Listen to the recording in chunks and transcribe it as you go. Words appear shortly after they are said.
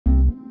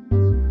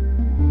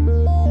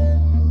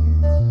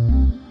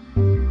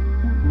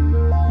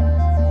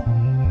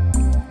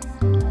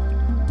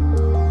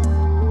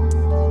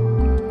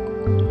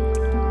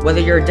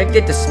Whether you're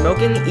addicted to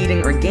smoking,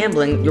 eating, or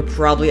gambling, you're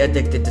probably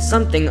addicted to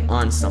something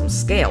on some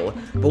scale.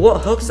 But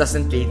what hooks us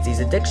and feeds these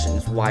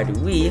addictions? Why do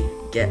we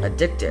get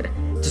addicted?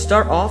 To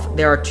start off,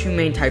 there are two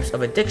main types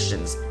of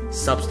addictions: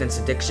 substance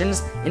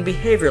addictions and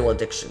behavioral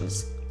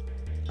addictions.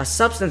 A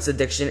substance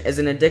addiction is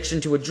an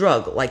addiction to a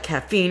drug like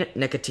caffeine,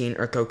 nicotine,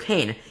 or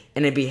cocaine,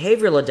 and a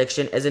behavioral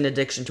addiction is an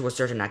addiction to a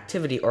certain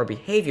activity or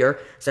behavior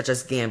such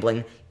as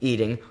gambling,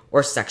 eating,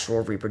 or sexual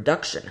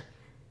reproduction.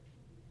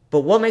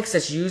 But what makes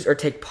us use or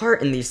take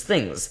part in these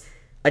things?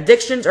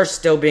 Addictions are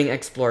still being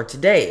explored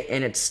today,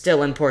 and it's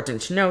still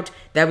important to note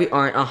that we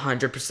aren't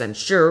 100%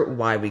 sure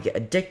why we get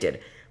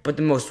addicted. But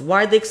the most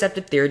widely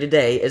accepted theory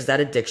today is that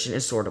addiction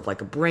is sort of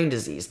like a brain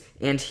disease,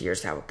 and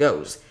here's how it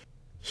goes.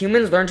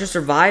 Humans learn to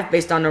survive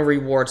based on a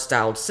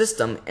reward-styled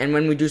system, and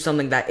when we do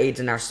something that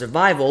aids in our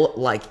survival,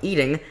 like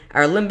eating,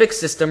 our limbic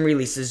system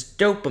releases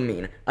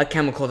dopamine, a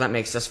chemical that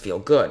makes us feel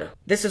good.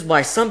 This is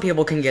why some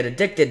people can get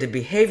addicted to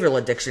behavioral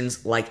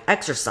addictions like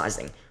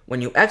exercising.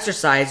 When you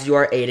exercise, you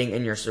are aiding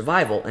in your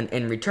survival, and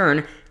in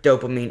return,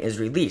 dopamine is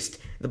released.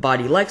 The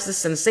body likes this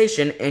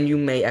sensation, and you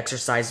may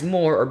exercise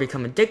more or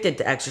become addicted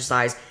to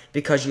exercise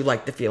because you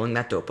like the feeling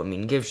that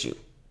dopamine gives you.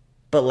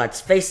 But let's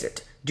face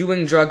it,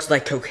 doing drugs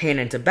like cocaine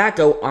and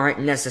tobacco aren't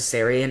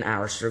necessary in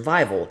our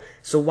survival,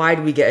 so why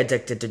do we get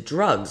addicted to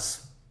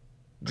drugs?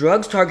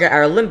 Drugs target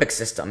our limbic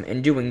system,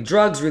 and doing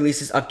drugs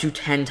releases up to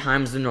 10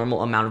 times the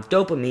normal amount of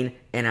dopamine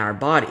in our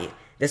body.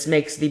 This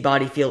makes the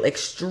body feel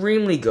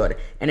extremely good,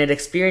 and it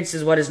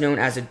experiences what is known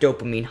as a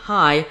dopamine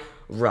high,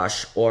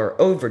 rush, or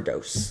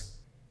overdose.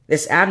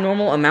 This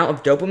abnormal amount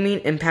of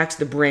dopamine impacts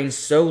the brain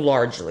so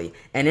largely,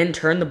 and in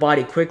turn the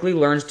body quickly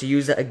learns to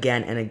use it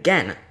again and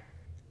again.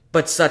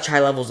 But such high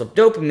levels of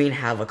dopamine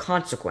have a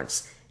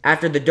consequence.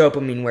 After the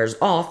dopamine wears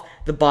off,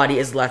 the body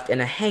is left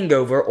in a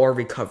hangover or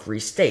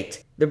recovery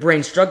state. The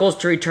brain struggles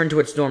to return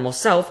to its normal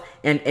self,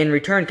 and in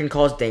return can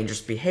cause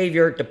dangerous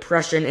behavior,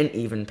 depression, and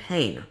even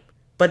pain.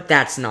 But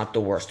that's not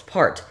the worst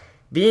part.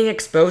 Being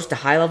exposed to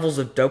high levels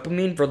of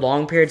dopamine for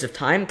long periods of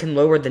time can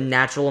lower the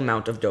natural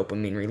amount of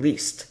dopamine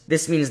released.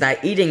 This means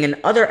that eating and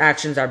other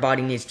actions our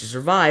body needs to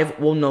survive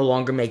will no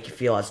longer make you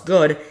feel as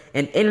good,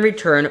 and in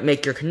return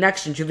make your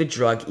connection to the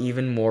drug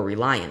even more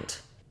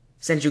reliant.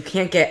 Since you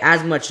can't get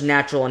as much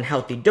natural and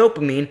healthy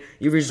dopamine,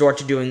 you resort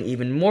to doing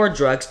even more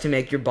drugs to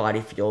make your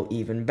body feel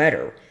even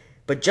better.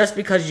 But just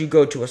because you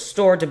go to a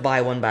store to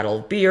buy one bottle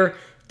of beer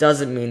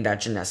doesn't mean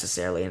that you're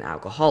necessarily an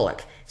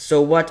alcoholic.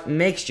 So what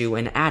makes you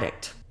an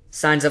addict?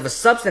 Signs of a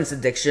substance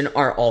addiction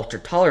are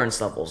altered tolerance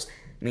levels,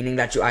 meaning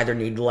that you either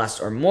need less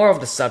or more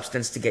of the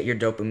substance to get your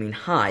dopamine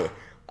high.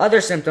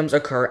 Other symptoms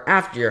occur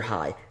after your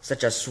high,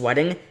 such as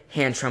sweating,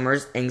 hand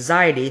tremors,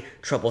 anxiety,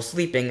 trouble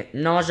sleeping,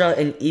 nausea,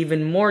 and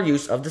even more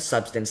use of the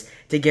substance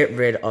to get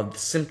rid of the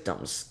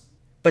symptoms.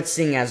 But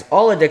seeing as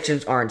all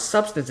addictions aren't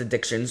substance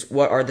addictions,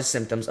 what are the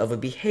symptoms of a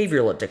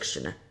behavioral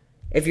addiction?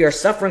 If you are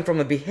suffering from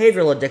a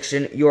behavioral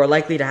addiction, you are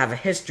likely to have a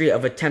history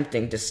of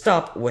attempting to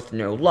stop with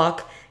no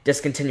luck,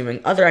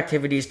 discontinuing other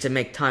activities to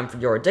make time for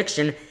your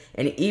addiction,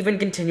 and even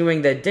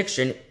continuing the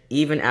addiction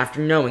even after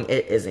knowing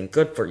it isn't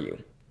good for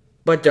you.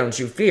 But don't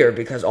you fear,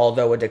 because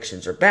although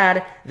addictions are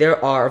bad,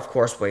 there are of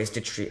course ways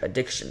to treat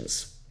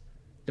addictions.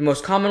 The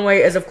most common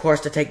way is of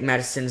course to take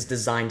medicines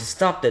designed to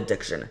stop the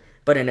addiction,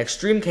 but in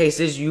extreme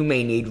cases you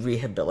may need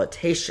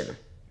rehabilitation.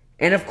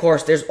 And of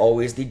course there's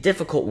always the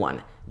difficult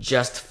one,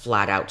 just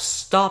flat out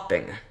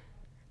stopping.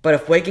 But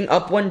if waking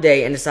up one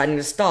day and deciding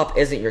to stop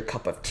isn't your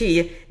cup of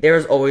tea, there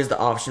is always the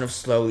option of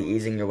slowly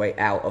easing your way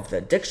out of the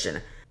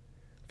addiction.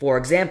 For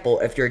example,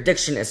 if your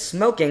addiction is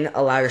smoking,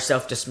 allow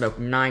yourself to smoke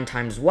 9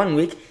 times one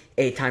week,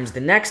 8 times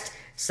the next,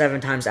 7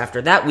 times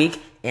after that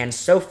week, and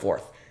so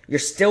forth. You're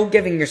still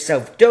giving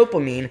yourself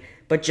dopamine,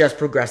 but just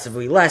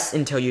progressively less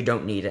until you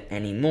don't need it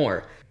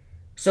anymore.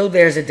 So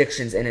there's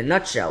addictions in a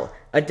nutshell.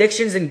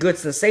 Addictions and good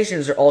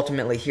sensations are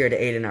ultimately here to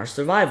aid in our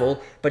survival,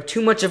 but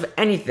too much of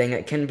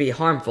anything can be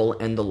harmful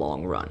in the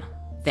long run.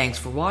 Thanks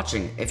for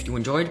watching. If you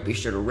enjoyed, be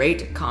sure to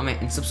rate,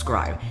 comment, and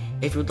subscribe.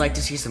 If you would like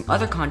to see some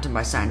other content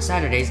by Science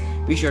Saturdays,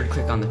 be sure to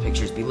click on the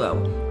pictures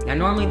below. Now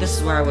normally this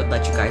is where I would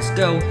let you guys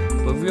go,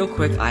 but real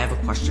quick I have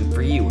a question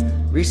for you.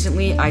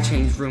 Recently I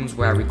changed rooms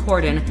where I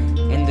record in,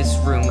 and this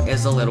room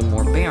is a little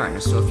more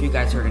barren, so if you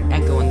guys heard an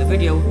echo in the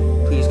video,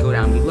 please go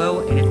down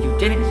below, and if you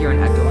didn't hear an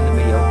echo in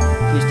the video,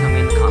 please tell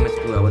me in the comments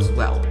below as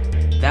well.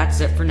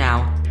 That's it for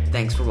now.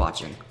 Thanks for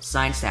watching.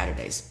 Science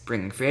Saturdays,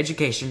 bringing free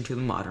education to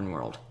the modern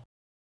world.